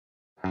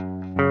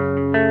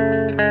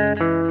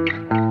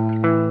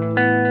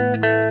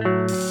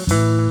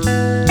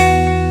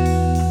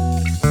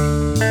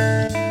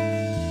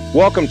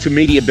Welcome to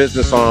Media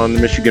Business on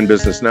the Michigan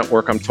Business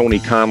Network. I'm Tony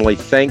Connolly.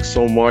 Thanks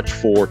so much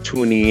for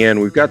tuning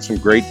in. We've got some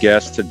great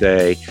guests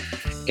today.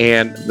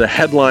 And the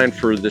headline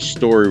for this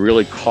story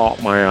really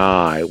caught my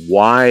eye.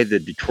 Why the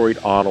Detroit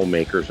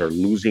automakers are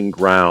losing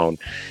ground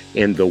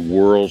in the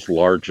world's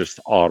largest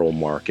auto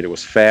market. It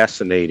was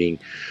fascinating.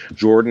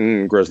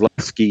 Jordyn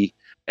Grzelewski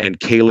and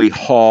Kalea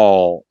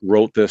Hall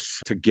wrote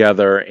this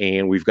together,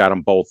 and we've got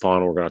them both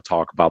on. We're going to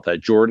talk about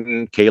that.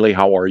 Jordyn, Kalea,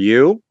 how are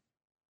you?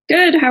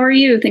 Good. How are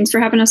you? Thanks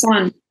for having us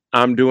on.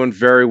 I'm doing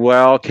very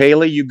well.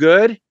 Kalea, you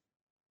good?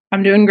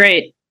 I'm doing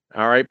great.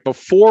 All right.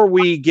 Before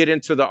we get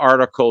into the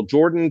article,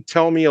 Jordyn,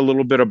 tell me a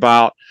little bit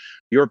about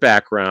your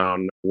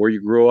background, where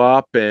you grew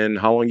up, and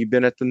how long you've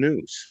been at the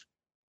news.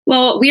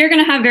 Well, we are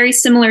going to have very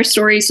similar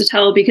stories to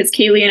tell because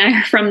Kalea and I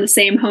are from the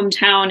same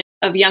hometown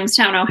of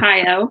Youngstown,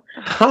 Ohio.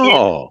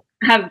 Oh.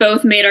 Have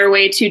both made our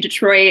way to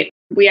Detroit.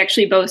 We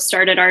actually both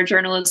started our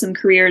journalism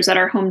careers at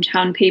our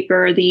hometown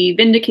paper, The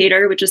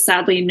Vindicator, which is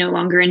sadly no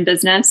longer in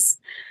business.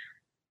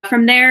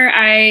 From there,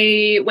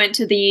 I went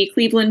to the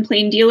Cleveland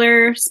Plain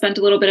Dealer, spent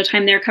a little bit of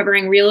time there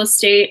covering real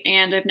estate,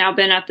 and I've now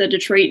been at the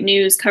Detroit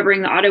News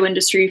covering the auto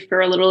industry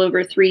for a little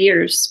over 3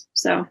 years.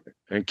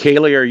 And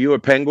Kalea, are you a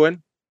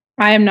Penguin?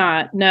 I am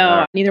not.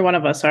 No, neither one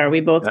of us are. We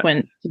both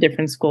went to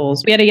different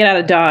schools. We had to get out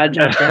of Dodge.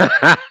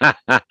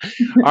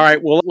 All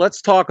right. Well,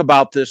 let's talk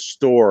about this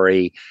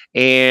story.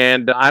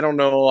 And I don't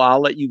know, I'll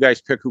let you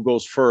guys pick who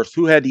goes first.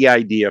 Who had the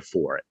idea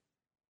for it?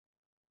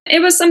 It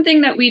was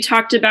something that we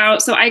talked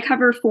about. So I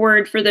cover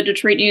Ford for the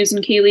Detroit News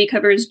and Kalea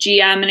covers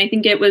GM. And I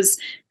think it was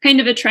kind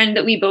of a trend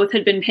that we both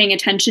had been paying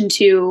attention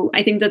to.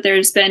 I think that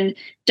there's been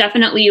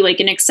definitely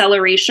like an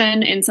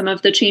acceleration in some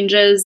of the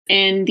changes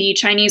in the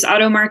Chinese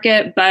auto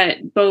market, but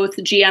both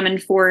GM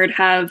and Ford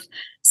have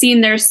seen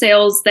their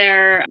sales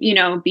there,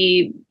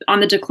 be on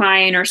the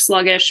decline or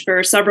sluggish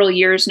for several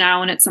years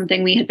now. And it's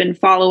something we had been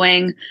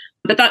following.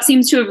 But that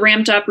seems to have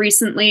ramped up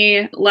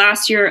recently.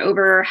 Last year,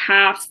 over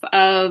half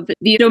of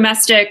the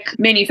domestic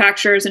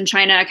manufacturers in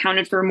China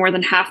accounted for more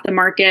than half the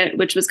market,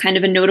 which was kind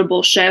of a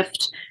notable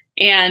shift.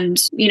 And,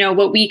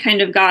 what we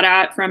kind of got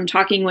at from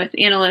talking with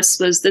analysts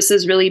was this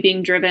is really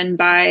being driven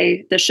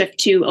by the shift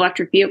to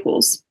electric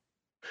vehicles.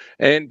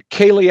 And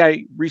Kalea,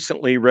 I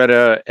recently read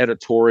an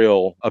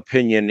editorial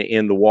opinion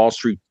in the Wall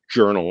Street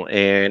Journal,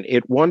 and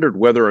it wondered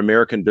whether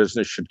American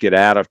business should get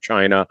out of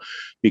China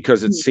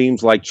because it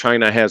seems like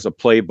China has a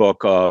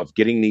playbook of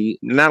getting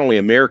not only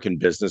American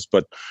business,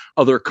 but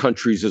other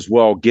countries as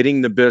well,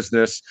 getting the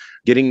business,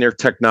 getting their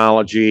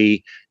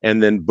technology,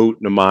 and then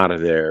booting them out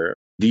of there.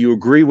 Do you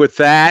agree with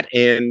that?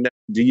 And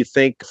do you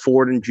think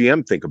Ford and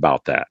GM think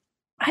about that?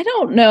 I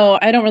don't know.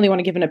 I don't really want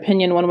to give an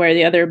opinion one way or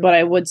the other, but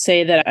I would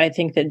say that I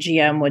think that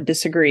GM would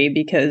disagree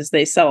because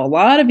they sell a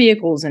lot of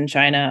vehicles in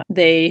China.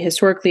 They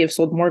historically have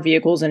sold more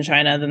vehicles in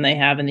China than they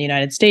have in the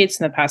United States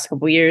in the past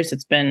couple of years.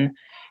 It's been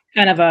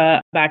kind of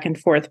a back and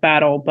forth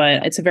battle,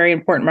 but it's a very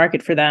important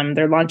market for them.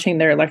 They're launching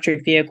their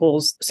electric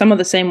vehicles. Some of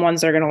the same ones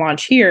they're going to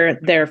launch here,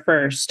 they're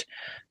first.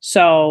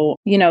 So,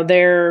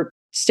 they're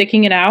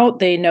sticking it out.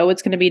 They know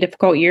it's going to be a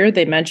difficult year.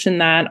 They mentioned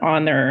that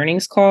on their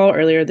earnings call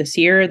earlier this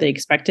year. They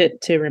expect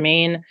it to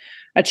remain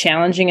a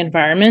challenging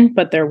environment,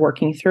 but they're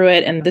working through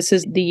it. And this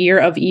is the year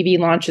of EV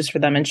launches for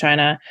them in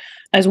China,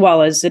 as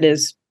well as it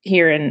is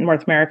here in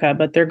North America.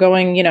 But they're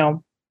going,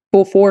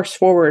 full force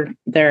forward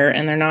there,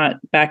 and they're not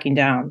backing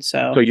down.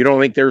 So you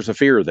don't think there's a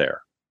fear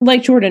there?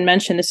 Like Jordyn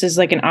mentioned, this is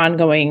like an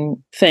ongoing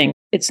thing.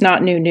 It's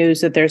not new news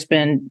that there's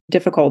been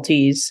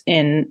difficulties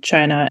in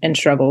China and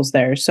struggles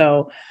there.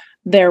 So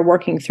they're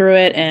working through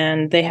it,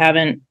 and they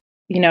haven't,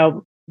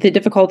 the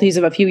difficulties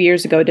of a few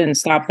years ago didn't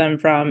stop them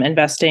from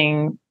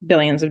investing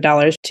billions of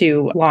dollars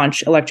to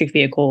launch electric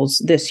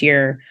vehicles this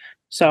year.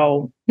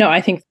 So, no,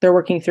 I think they're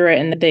working through it,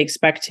 and they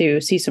expect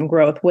to see some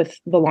growth with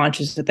the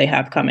launches that they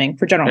have coming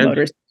for General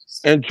Motors.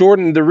 And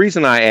Jordyn, the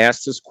reason I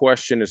asked this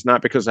question is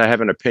not because I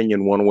have an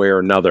opinion one way or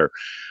another,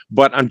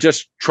 but I'm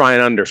just trying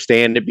to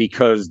understand it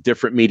because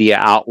different media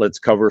outlets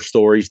cover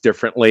stories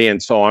differently.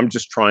 And so I'm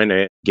just trying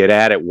to get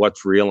at it,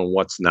 what's real and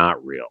what's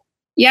not real.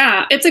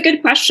 Yeah, it's a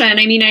good question.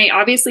 I mean, I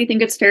obviously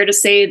think it's fair to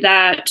say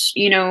that,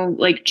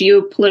 like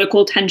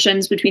geopolitical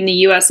tensions between the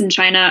US and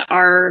China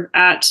are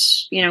at,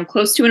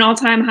 close to an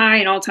all-time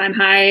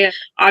high.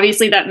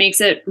 Obviously, that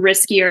makes it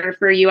riskier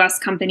for US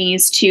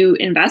companies to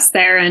invest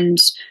there. And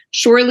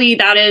surely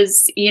that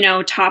is,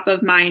 top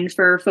of mind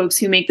for folks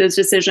who make those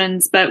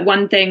decisions. But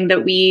one thing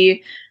that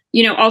we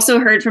also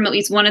heard from at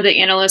least one of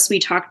the analysts we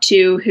talked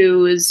to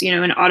who is,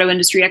 an auto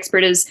industry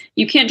expert is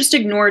you can't just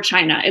ignore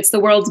China. It's the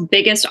world's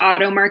biggest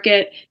auto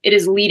market. It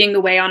is leading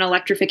the way on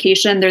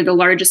electrification. They're the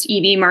largest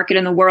EV market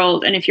in the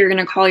world. And if you're going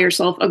to call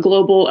yourself a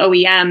global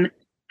OEM,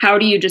 how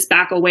do you just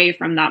back away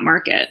from that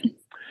market?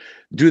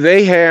 Do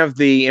they have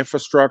the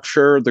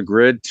infrastructure, the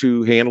grid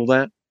to handle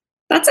that?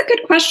 That's a good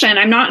question.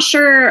 I'm not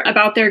sure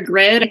about their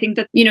grid. I think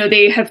that,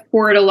 they have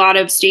poured a lot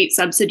of state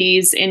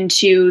subsidies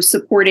into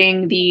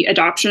supporting the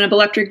adoption of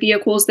electric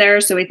vehicles there.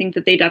 So I think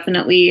that they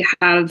definitely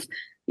have,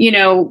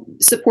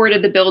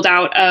 supported the build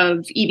out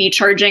of EV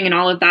charging and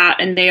all of that.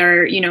 And they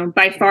are,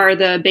 by far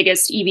the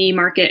biggest EV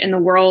market in the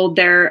world.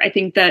 I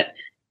think that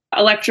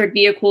electric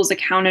vehicles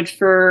accounted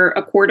for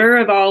a quarter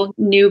of all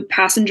new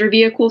passenger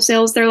vehicle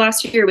sales there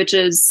last year, which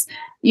is,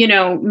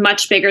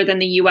 much bigger than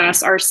the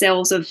US. Our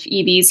sales of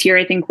EVs here,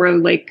 I think, were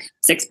like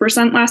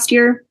 6% last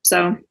year.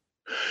 So,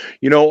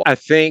 I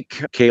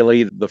think,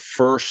 Kalea, the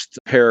first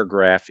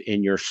paragraph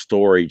in your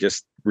story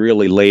just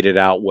really laid it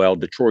out well.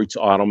 Detroit's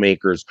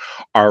automakers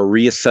are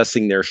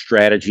reassessing their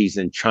strategies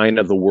in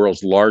China, the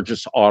world's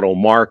largest auto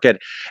market,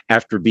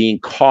 after being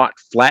caught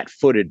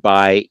flat-footed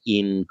by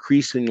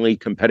increasingly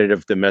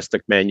competitive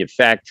domestic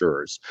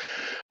manufacturers.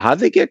 How'd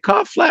they get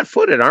caught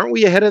flat-footed? Aren't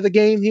we ahead of the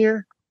game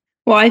here?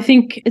 Well, I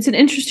think it's an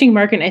interesting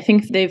market. And I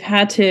think they've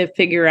had to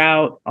figure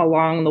out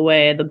along the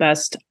way the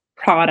best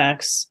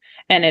products.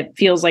 And it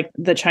feels like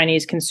the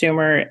Chinese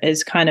consumer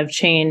has kind of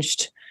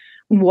changed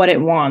what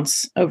it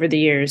wants over the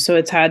years. So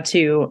it's had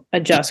to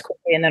adjust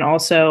quickly. And then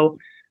also,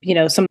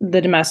 some of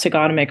the domestic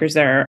automakers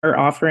there are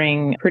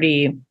offering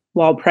pretty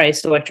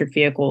well-priced electric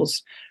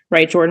vehicles,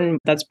 right, Jordyn?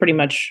 That's pretty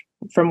much,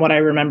 from what I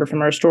remember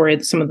from our story,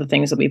 some of the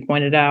things that we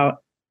pointed out.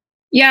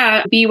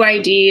 Yeah,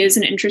 BYD is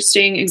an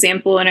interesting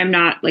example, and I'm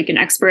not like an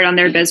expert on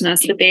their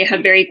business, but they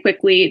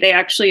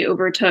actually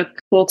overtook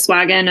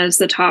Volkswagen as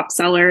the top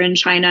seller in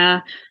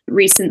China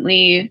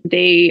recently.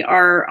 They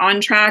are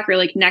on track or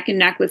like neck and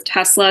neck with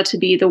Tesla to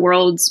be the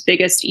world's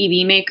biggest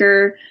EV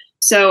maker.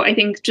 So I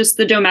think just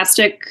the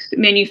domestic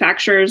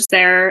manufacturers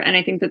there, and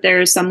I think that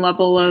there is some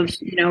level of,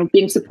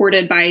 being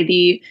supported by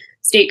the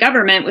state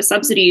government with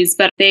subsidies,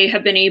 but they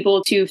have been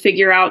able to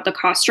figure out the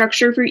cost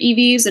structure for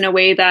EVs in a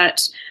way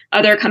that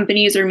other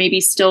companies are maybe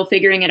still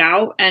figuring it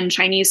out. And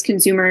Chinese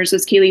consumers,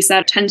 as Kalea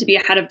said, tend to be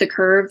ahead of the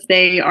curve.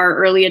 They are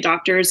early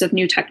adopters of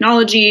new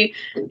technology,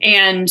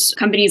 and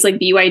companies like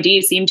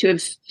BYD seem to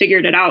have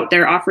figured it out.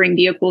 They're offering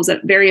vehicles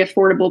at very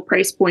affordable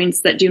price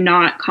points that do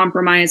not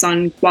compromise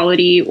on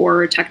quality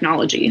or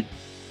technology.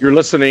 You're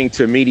listening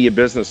to Media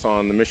Business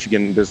on the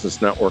Michigan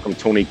Business Network. I'm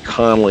Tony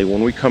Connolly.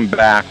 When we come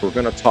back, we're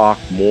going to talk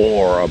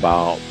more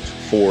about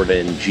Ford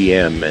and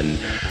GM and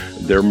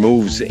their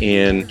moves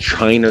in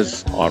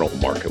China's auto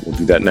market. We'll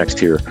do that next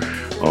here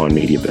on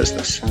Media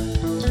Business.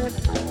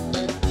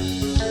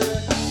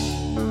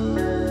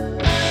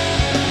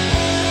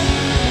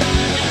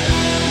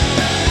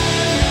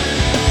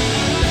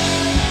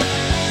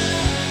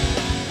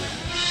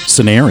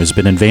 Sanair has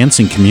been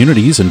advancing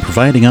communities and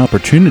providing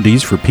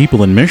opportunities for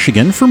people in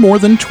Michigan for more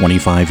than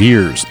 25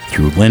 years.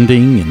 Through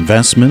lending,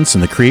 investments,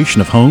 and the creation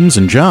of homes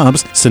and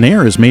jobs,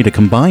 Sanair has made a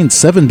combined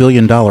 $7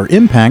 billion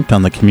impact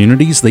on the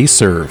communities they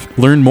serve.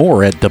 Learn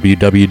more at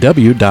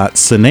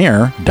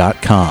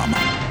www.sanair.com.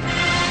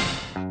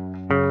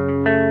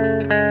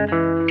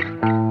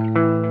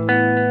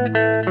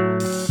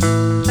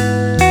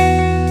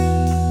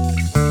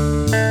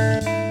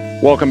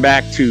 Welcome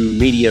back to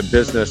Media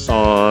Business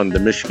on the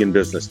Michigan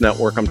Business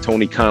Network. I'm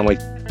Tony Connolly.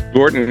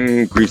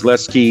 Jordyn,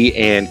 Grzelewski,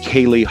 and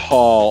Kalea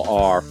Hall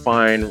are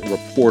fine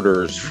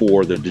reporters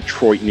for the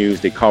Detroit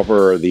News. They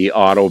cover the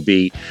auto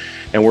beat.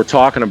 And we're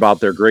talking about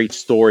their great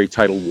story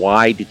titled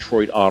Why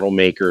Detroit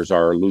Automakers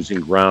Are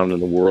Losing Ground in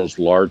the World's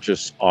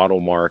Largest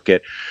Auto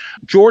Market.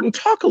 Jordyn,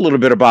 talk a little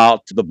bit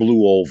about the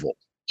Blue Oval.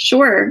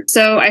 Sure.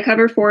 So I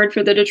cover Ford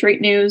for the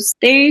Detroit News.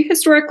 They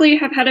historically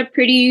have had a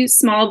pretty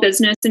small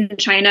business in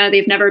China.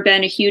 They've never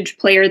been a huge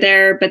player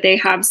there, but they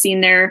have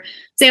seen their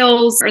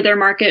sales or their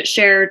market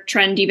share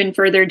trend even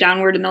further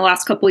downward in the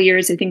last couple of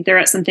years. I think they're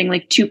at something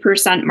like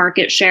 2%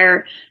 market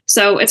share.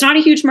 So it's not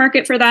a huge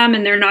market for them,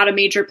 and they're not a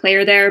major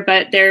player there,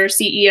 but their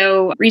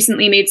CEO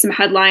recently made some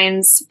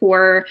headlines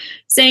for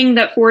saying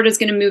that Ford is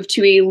going to move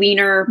to a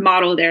leaner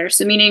model there.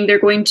 So meaning they're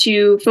going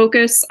to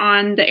focus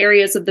on the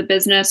areas of the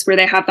business where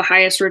they have the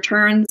highest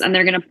returns, and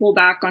they're going to pull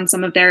back on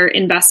some of their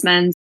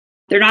investments.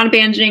 They're not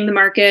abandoning the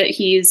market.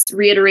 He's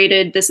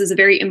reiterated this is a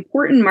very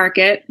important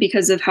market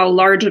because of how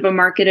large of a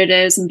market it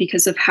is and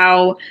because of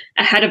how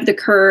ahead of the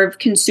curve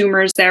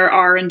consumers there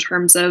are in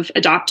terms of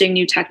adopting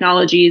new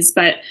technologies.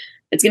 But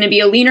it's going to be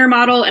a leaner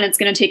model, and it's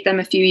going to take them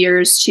a few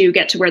years to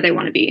get to where they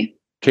want to be.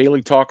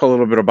 Kalea, talk a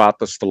little bit about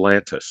the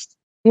Stellantis.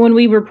 When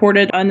we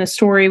reported on the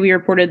story, we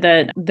reported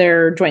that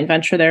their joint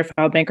venture there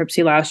filed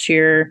bankruptcy last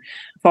year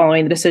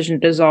following the decision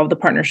to dissolve the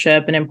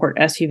partnership and import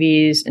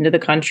SUVs into the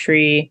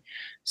country.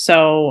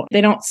 So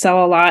they don't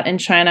sell a lot in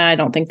China. I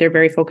don't think they're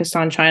very focused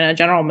on China.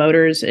 General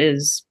Motors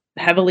is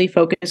heavily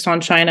focused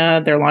on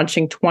China. They're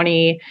launching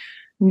 20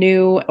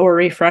 new or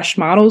refreshed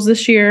models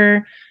this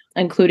year,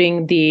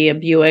 including the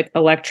Buick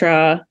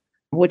Electra,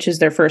 which is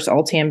their first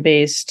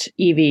Ultium-based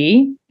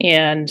EV.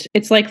 And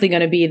it's likely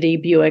going to be the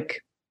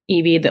Buick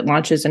EV that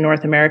launches in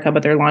North America,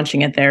 but they're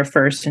launching it there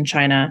first in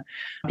China.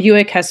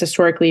 Buick has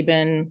historically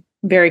been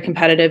very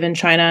competitive in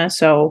China.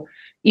 So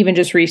even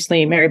just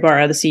recently, Mary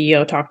Barra, the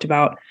CEO, talked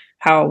about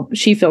how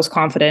she feels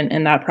confident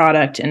in that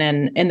product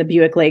and in the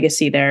Buick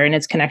legacy there and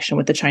its connection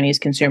with the Chinese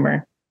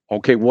consumer.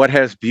 Okay, what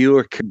has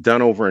Buick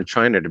done over in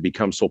China to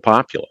become so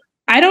popular?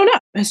 I don't know.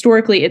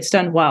 historically it's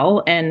done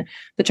well and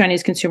the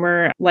Chinese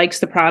consumer likes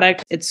the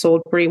product. It's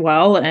sold pretty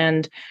well.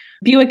 And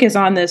Buick is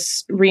on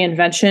this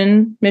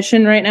reinvention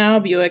mission right now.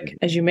 Buick,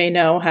 as you may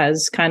know,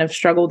 has kind of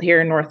struggled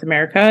here in North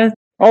America.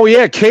 Oh,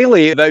 yeah,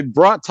 Kaylee, they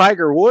brought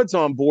Tiger Woods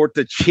on board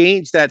to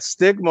change that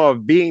stigma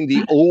of being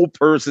the old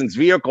person's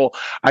vehicle.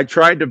 I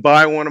tried to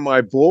buy one of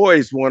my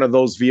boys one of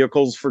those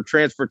vehicles for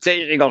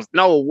transportation. He goes,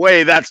 no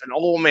way, that's an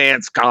old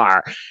man's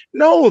car.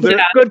 No, they're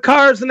good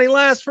cars and they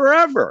last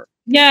forever.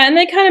 Yeah, and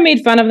they kind of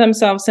made fun of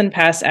themselves in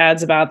past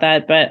ads about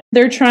that, but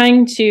they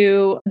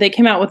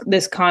came out with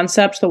this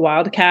concept, the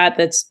Wildcat,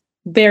 that's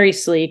very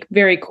sleek,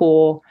 very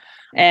cool.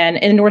 And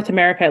in North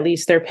America, at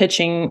least, they're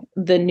pitching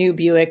the new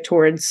Buick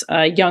towards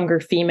a younger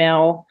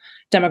female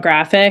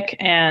demographic.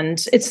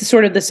 And it's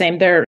sort of the same.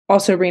 They're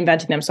also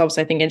reinventing themselves,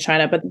 I think, in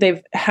China, but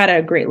they've had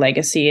a great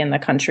legacy in the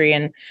country.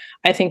 And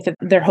I think that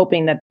they're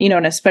hoping that,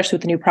 and especially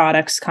with the new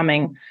products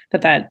coming,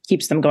 that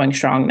keeps them going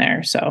strong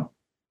there. So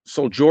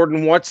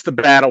Jordyn, what's the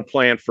battle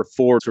plan for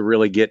Ford to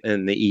really get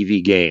in the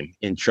EV game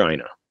in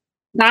China?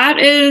 That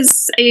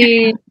is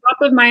a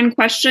top of mind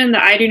question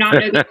that I do not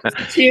know the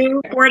answer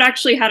to. Ford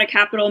actually had a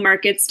Capital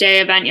Markets Day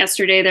event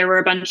yesterday. There were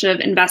a bunch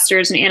of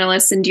investors and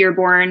analysts in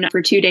Dearborn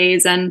for 2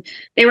 days, and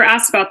they were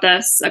asked about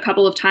this a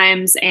couple of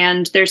times.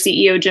 And their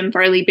CEO, Jim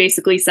Farley,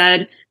 basically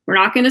said, we're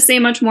not going to say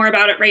much more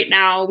about it right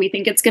now. We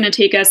think it's going to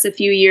take us a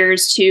few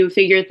years to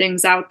figure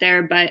things out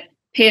there, but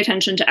pay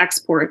attention to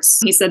exports.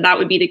 He said that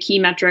would be the key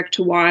metric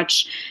to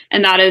watch.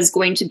 And that is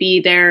going to be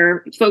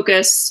their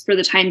focus for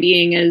the time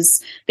being. Is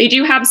they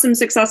do have some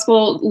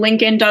successful,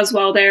 Lincoln does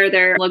well there,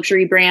 their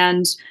luxury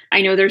brand.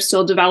 I know they're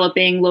still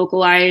developing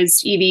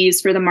localized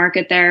EVs for the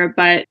market there,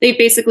 but they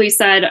basically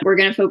said, we're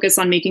going to focus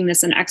on making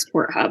this an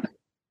export hub.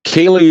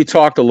 Kaylee, you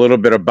talked a little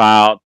bit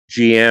about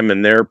GM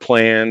and their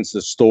plans,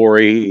 the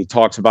story. He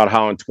talks about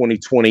how in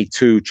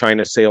 2022,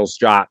 China sales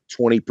dropped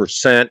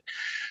 20%.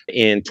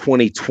 In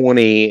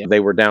 2020, they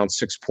were down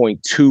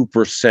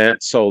 6.2%.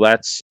 So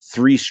that's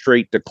 3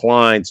 straight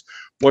declines.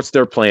 What's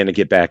their plan to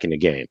get back in the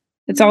game?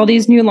 It's all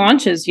these new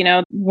launches.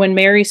 When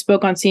Mary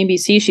spoke on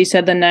CNBC, she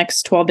said the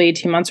next 12 to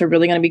 18 months are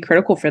really going to be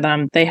critical for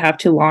them. They have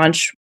to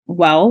launch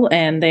well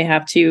and they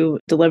have to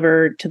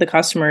deliver to the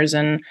customers.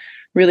 And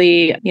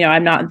really,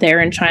 I'm not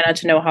there in China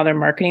to know how they're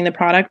marketing the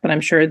product, but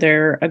I'm sure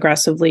they're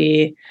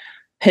aggressively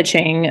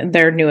pitching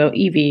their new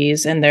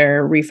EVs and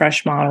their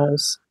refresh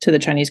models to the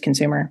Chinese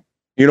consumer.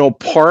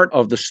 Part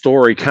of the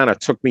story kind of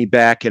took me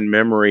back in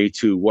memory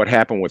to what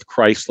happened with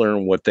Chrysler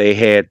and what they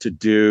had to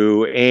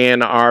do,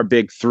 and our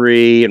big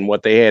three and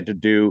what they had to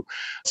do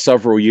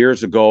several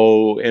years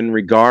ago in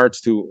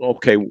regards to,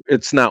 okay,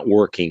 it's not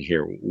working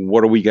here.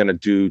 What are we going to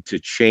do to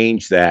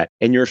change that?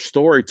 And your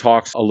story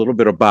talks a little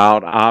bit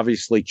about,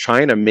 obviously,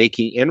 China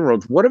making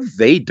inroads. What have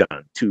they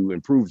done to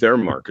improve their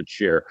market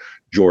share,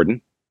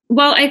 Jordyn?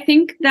 Well, I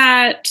think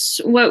that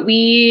what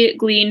we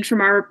gleaned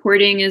from our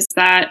reporting is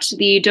that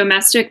the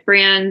domestic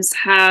brands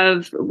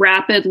have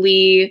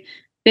rapidly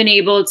been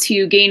able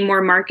to gain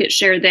more market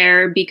share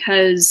there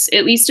because,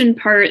 at least in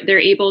part, they're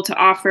able to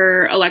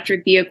offer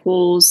electric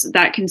vehicles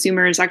that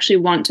consumers actually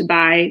want to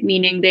buy,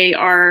 meaning they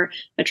are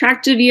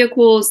attractive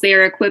vehicles. They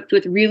are equipped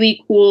with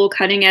really cool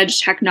cutting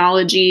edge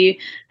technology.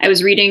 I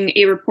was reading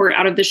a report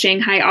out of the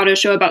Shanghai Auto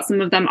Show about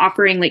some of them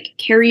offering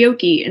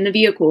karaoke in the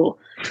vehicle.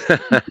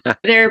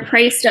 They're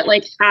priced at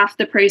half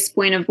the price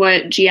point of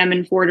what GM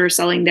and Ford are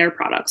selling their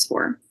products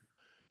for.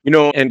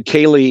 And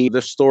Kaylee,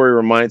 this story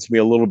reminds me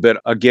a little bit.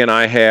 Again,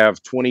 I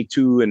have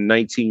 22 and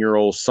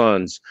 19-year-old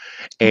sons.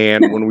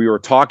 And when we were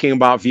talking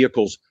about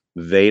vehicles,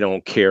 they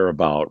don't care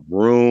about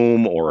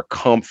room or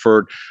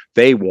comfort.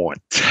 They want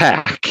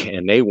tech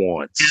and they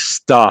want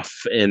stuff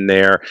in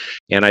there.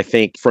 And I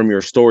think from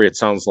your story, it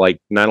sounds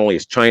like not only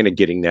is China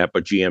getting that,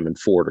 but GM and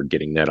Ford are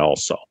getting that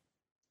also.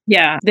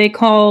 Yeah, they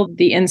call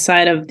the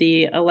inside of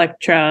the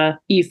Electra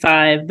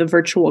E5 the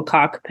virtual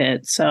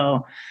cockpit.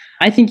 So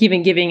I think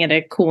even giving it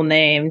a cool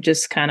name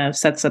just kind of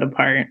sets it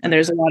apart. And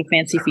there's a lot of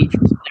fancy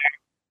features in there.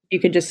 You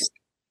could just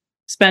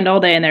spend all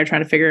day in there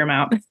trying to figure them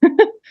out.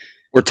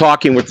 We're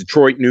talking with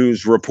Detroit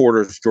News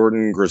reporters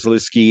Jordyn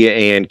Grzelewski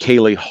and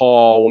Kaylee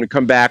Hall. When we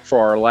come back for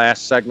our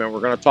last segment, we're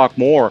going to talk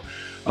more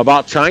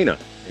about China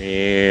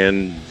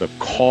and the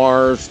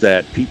cars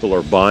that people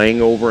are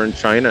buying over in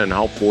China and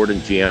how Ford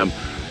and GM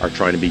are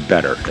trying to be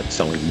better at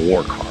selling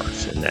more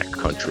cars in that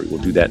country.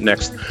 We'll do that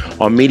next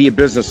on Media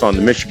Business on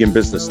the Michigan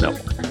Business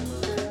Network.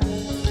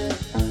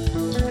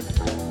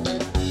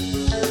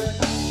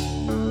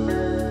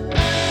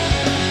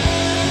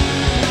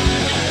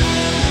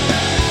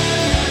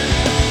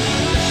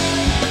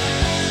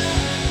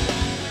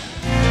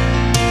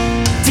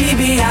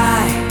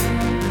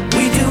 DBI,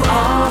 we do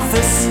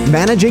office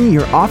Managing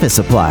your office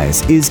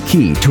supplies is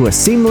key to a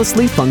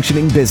seamlessly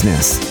functioning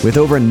business. With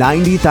over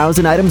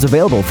 90,000 items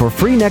available for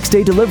free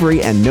next-day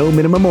delivery and no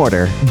minimum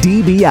order,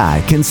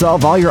 DBI can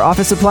solve all your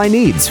office supply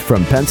needs,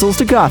 from pencils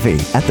to coffee,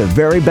 at the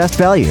very best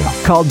value.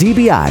 Call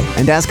DBI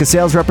and ask a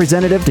sales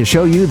representative to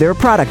show you their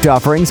product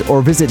offerings,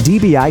 or visit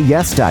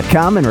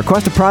dbiyes.com and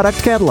request a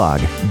product catalog.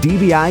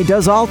 DBI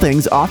does all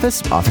things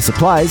office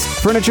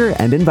supplies, furniture,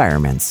 and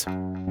environments.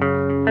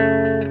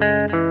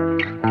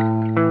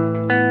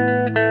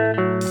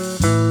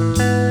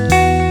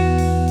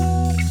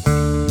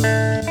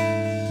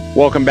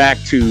 Welcome back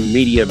to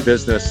Media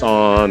Business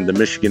on the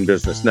Michigan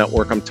Business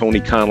Network. I'm Tony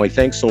Conley.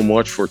 Thanks so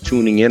much for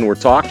tuning in. We're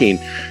talking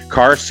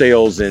car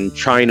sales in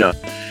China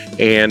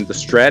and the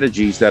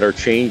strategies that are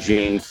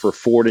changing for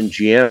Ford and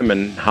GM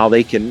and how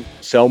they can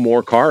sell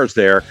more cars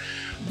there.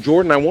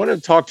 Jordyn, I wanted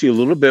to talk to you a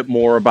little bit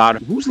more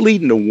about who's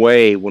leading the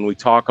way when we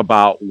talk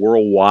about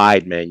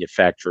worldwide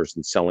manufacturers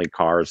and selling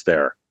cars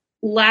there.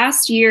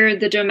 Last year,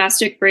 the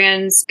domestic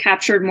brands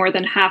captured more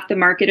than half the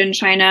market in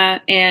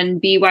China, and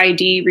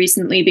BYD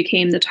recently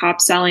became the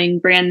top-selling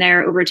brand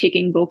there,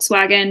 overtaking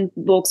Volkswagen.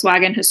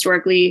 Volkswagen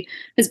historically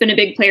has been a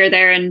big player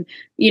there, and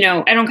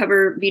I don't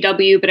cover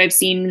VW, but I've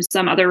seen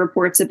some other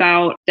reports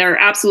about they're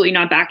absolutely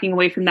not backing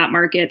away from that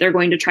market. They're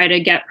going to try to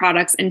get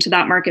products into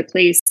that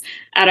marketplace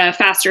at a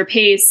faster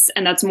pace,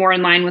 and that's more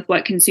in line with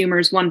what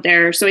consumers want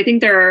there. So I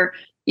think there are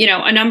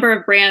a number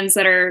of brands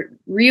that are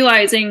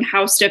realizing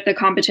how stiff the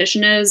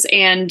competition is,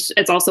 and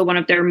it's also one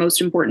of their most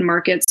important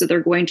markets. So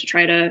they're going to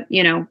try to,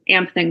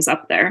 amp things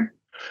up there.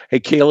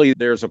 Hey, Kalea,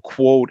 there's a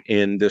quote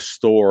in this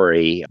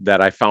story that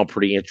I found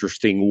pretty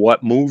interesting.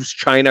 What moves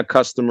China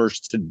customers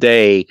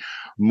today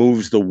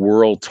moves the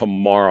world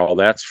tomorrow.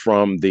 That's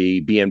from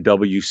the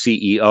BMW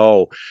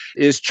CEO.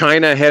 Is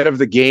China ahead of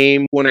the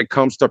game when it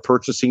comes to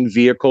purchasing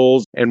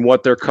vehicles and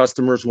what their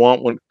customers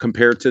want when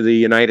compared to the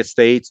United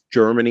States,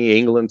 Germany,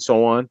 England,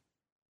 so on?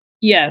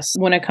 Yes,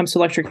 when it comes to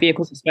electric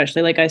vehicles,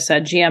 especially, like I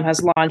said, GM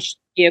has launched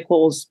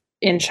vehicles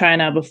in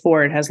China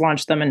before it has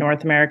launched them in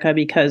North America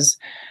because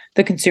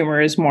the consumer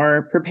is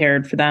more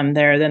prepared for them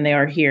there than they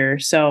are here.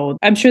 So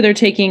I'm sure they're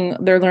taking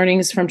their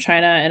learnings from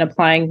China and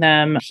applying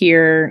them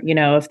here.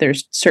 If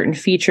there's certain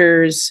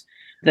features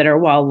that are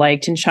well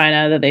liked in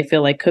China that they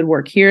feel like could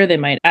work here, they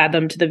might add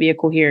them to the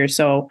vehicle here.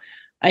 So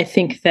I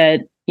think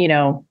that,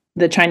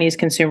 the Chinese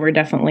consumer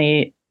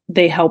definitely,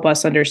 they help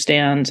us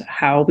understand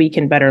how we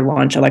can better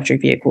launch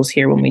electric vehicles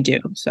here when we do.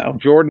 So,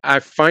 Jordyn, I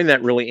find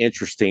that really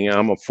interesting.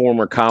 I'm a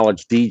former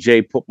college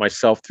DJ, put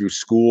myself through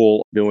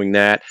school doing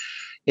that.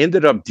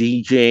 Ended up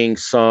DJing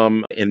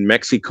some in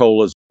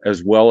Mexico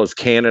as well as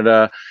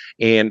Canada.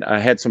 And I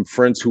had some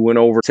friends who went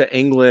over to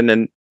England,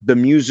 and the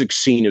music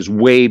scene is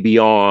way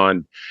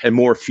beyond and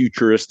more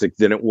futuristic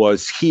than it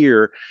was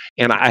here.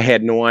 And I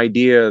had no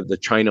idea the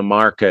China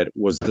market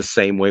was the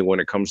same way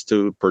when it comes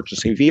to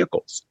purchasing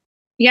vehicles.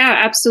 Yeah,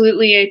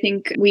 absolutely. I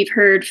think we've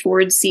heard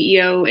Ford's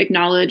CEO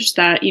acknowledge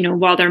that,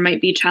 while there might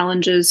be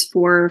challenges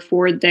for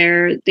Ford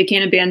there, they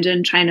can't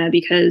abandon China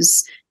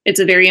because it's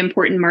a very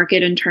important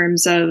market in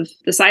terms of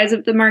the size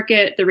of the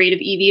market, the rate of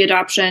EV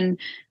adoption.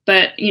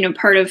 But,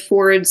 part of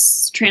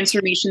Ford's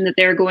transformation that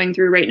they're going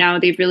through right now,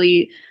 they've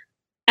really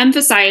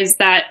emphasized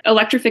that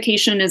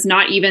electrification is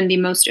not even the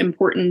most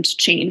important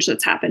change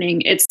that's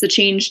happening. It's the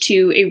change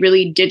to a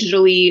really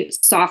digitally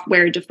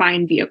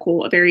software-defined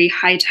vehicle, a very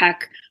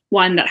high-tech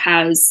one that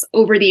has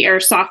over-the-air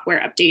software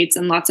updates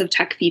and lots of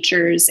tech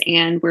features,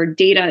 and where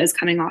data is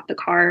coming off the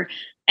car.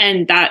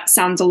 And that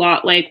sounds a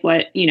lot like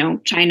what,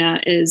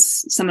 China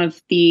is, some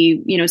of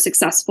the,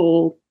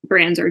 successful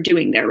brands are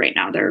doing there right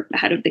now. They're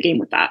ahead of the game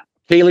with that.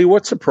 Kalea,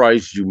 what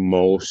surprised you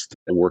most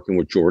working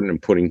with Jordyn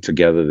and putting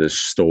together this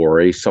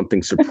story?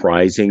 Something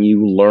surprising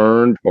you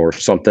learned or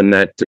something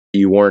that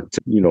you weren't,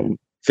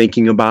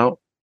 thinking about?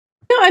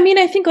 No,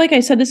 I think, like I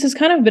said, this has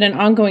kind of been an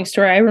ongoing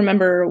story. I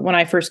remember when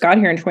I first got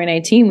here in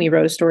 2019, we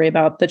wrote a story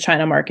about the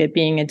China market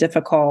being a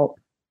difficult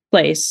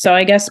place. So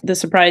I guess the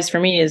surprise for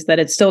me is that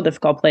it's still a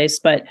difficult place.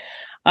 But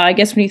I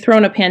guess when you throw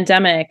in a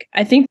pandemic,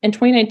 I think in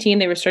 2019,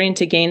 they were starting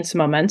to gain some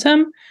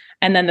momentum.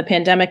 And then the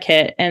pandemic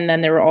hit, and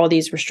then there were all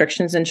these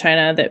restrictions in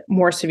China that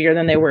more severe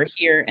than they were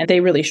here. And they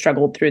really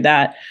struggled through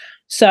that.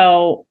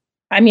 So,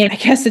 I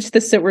guess it's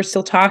this that we're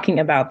still talking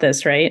about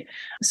this, right?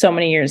 So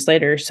many years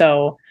later.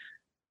 So,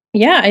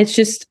 yeah, it's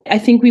just, I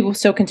think we will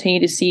still continue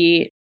to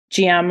see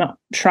GM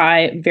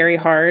try very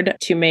hard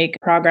to make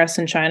progress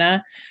in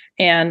China.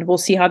 And we'll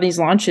see how these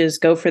launches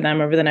go for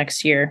them over the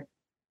next year.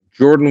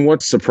 Jordyn,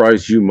 what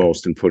surprised you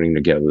most in putting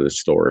together this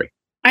story?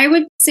 I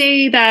would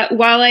say that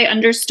while I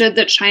understood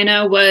that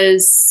China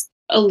was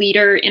a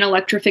leader in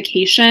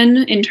electrification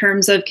in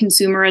terms of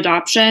consumer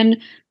adoption,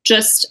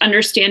 just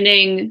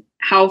understanding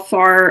how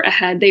far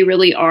ahead they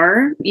really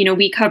are.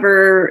 We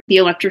cover the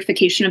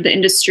electrification of the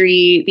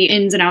industry, the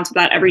ins and outs of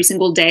that every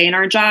single day in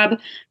our job.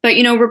 But,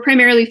 we're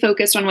primarily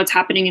focused on what's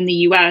happening in the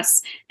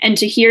US. And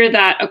to hear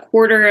that a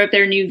quarter of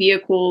their new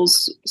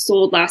vehicles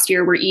sold last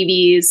year were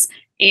EVs,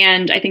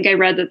 And I think I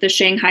read that the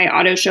Shanghai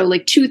Auto Show,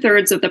 like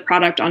 2/3 of the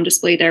product on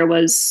display there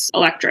was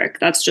electric.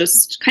 That's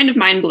just kind of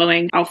mind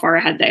blowing how far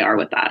ahead they are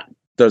with that.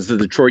 Does the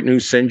Detroit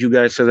News send you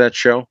guys to that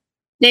show?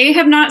 They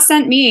have not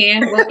sent me.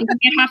 Well, we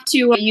might have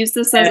to use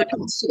this as a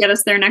pitch to get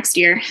us there next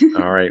year.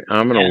 All right.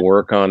 I'm going to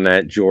work on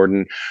that,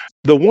 Jordyn.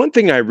 The one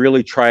thing I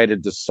really try to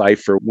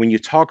decipher when you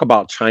talk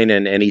about China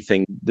and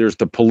anything, there's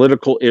the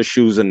political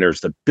issues and there's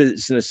the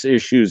business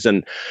issues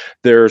and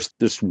there's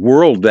this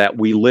world that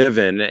we live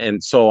in.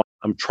 And so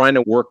I'm trying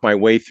to work my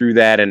way through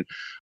that. And,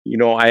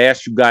 I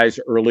asked you guys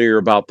earlier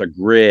about the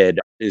grid.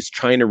 Is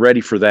China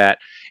ready for that?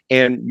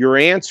 And your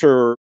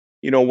answer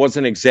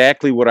wasn't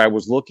exactly what I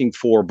was looking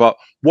for, but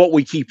what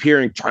we keep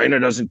hearing, China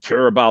doesn't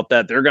care about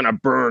that. They're going to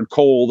burn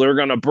coal. They're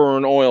going to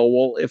burn oil.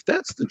 Well, if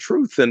that's the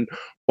truth, then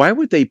why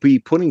would they be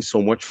putting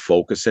so much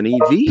focus in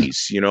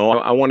EVs?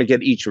 I want to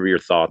get each of your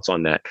thoughts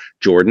on that.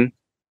 Jordyn?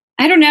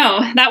 I don't know.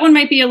 That one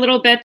might be a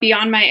little bit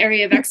beyond my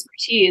area of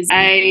expertise.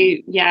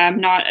 I'm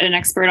not an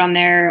expert on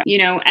their,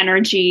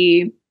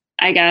 energy,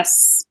 I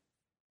guess,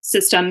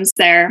 systems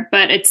there,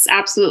 but it's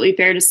absolutely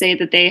fair to say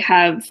that they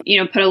have,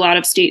 put a lot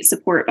of state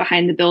support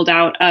behind the build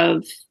out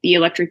of the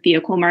electric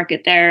vehicle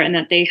market there, and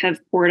that they have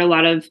poured a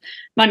lot of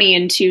money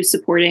into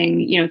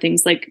supporting,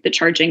 things like the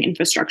charging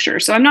infrastructure.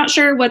 So I'm not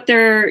sure what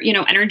their,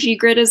 energy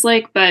grid is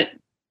like, but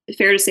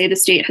fair to say the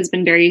state has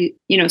been very,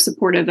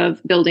 supportive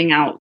of building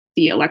out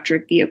the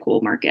electric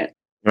vehicle market.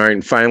 All right.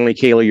 And finally,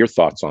 Kalea, your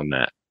thoughts on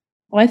that?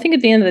 Well, I think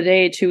at the end of the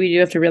day, too, we do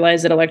have to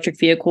realize that electric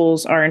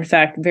vehicles are, in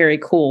fact, very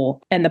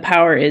cool, and the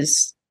power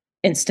is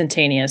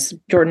instantaneous.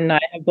 Jordyn and I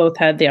have both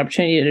had the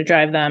opportunity to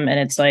drive them, and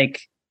it's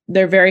like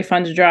they're very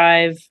fun to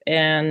drive.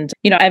 And,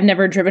 I've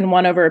never driven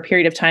one over a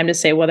period of time to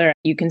say whether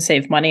you can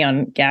save money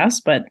on gas,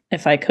 but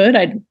if I could,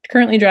 I'd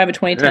currently drive a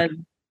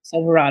 2010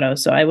 Silverado,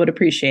 so I would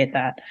appreciate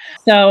that.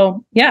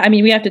 So,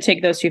 we have to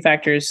take those two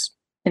factors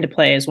into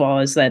play, as well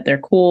as that they're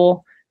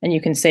cool and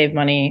you can save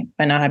money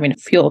by not having to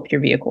fuel up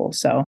your vehicle.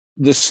 So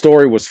this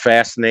story was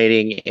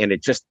fascinating, and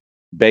it just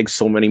begs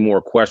so many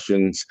more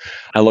questions.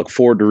 I look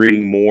forward to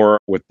reading more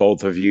with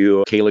both of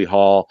you. Kalea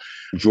Hall,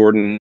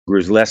 Jordyn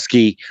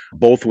Grzelewski,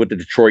 both with the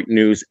Detroit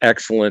News,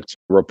 excellent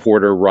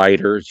reporter,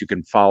 writers. You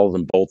can follow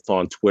them both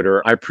on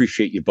Twitter. I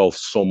appreciate you both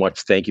so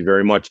much. Thank you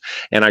very much.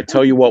 And I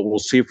tell you what, we'll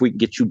see if we can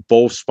get you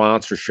both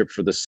sponsorship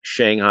for the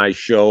Shanghai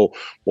show.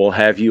 We'll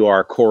have you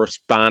our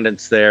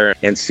correspondents there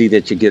and see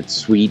that you get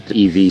sweet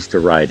EVs to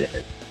ride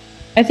in.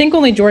 I think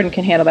only Jordyn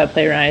can handle that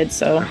play ride,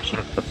 so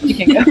you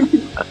can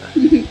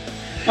go.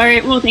 All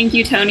right. Well, thank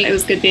you, Tony. It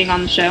was good being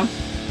on the show.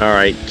 All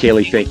right.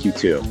 Kalea, thank you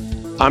too.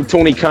 I'm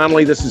Tony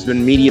Connolly. This has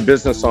been Media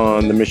Business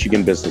on the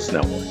Michigan Business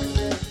Network.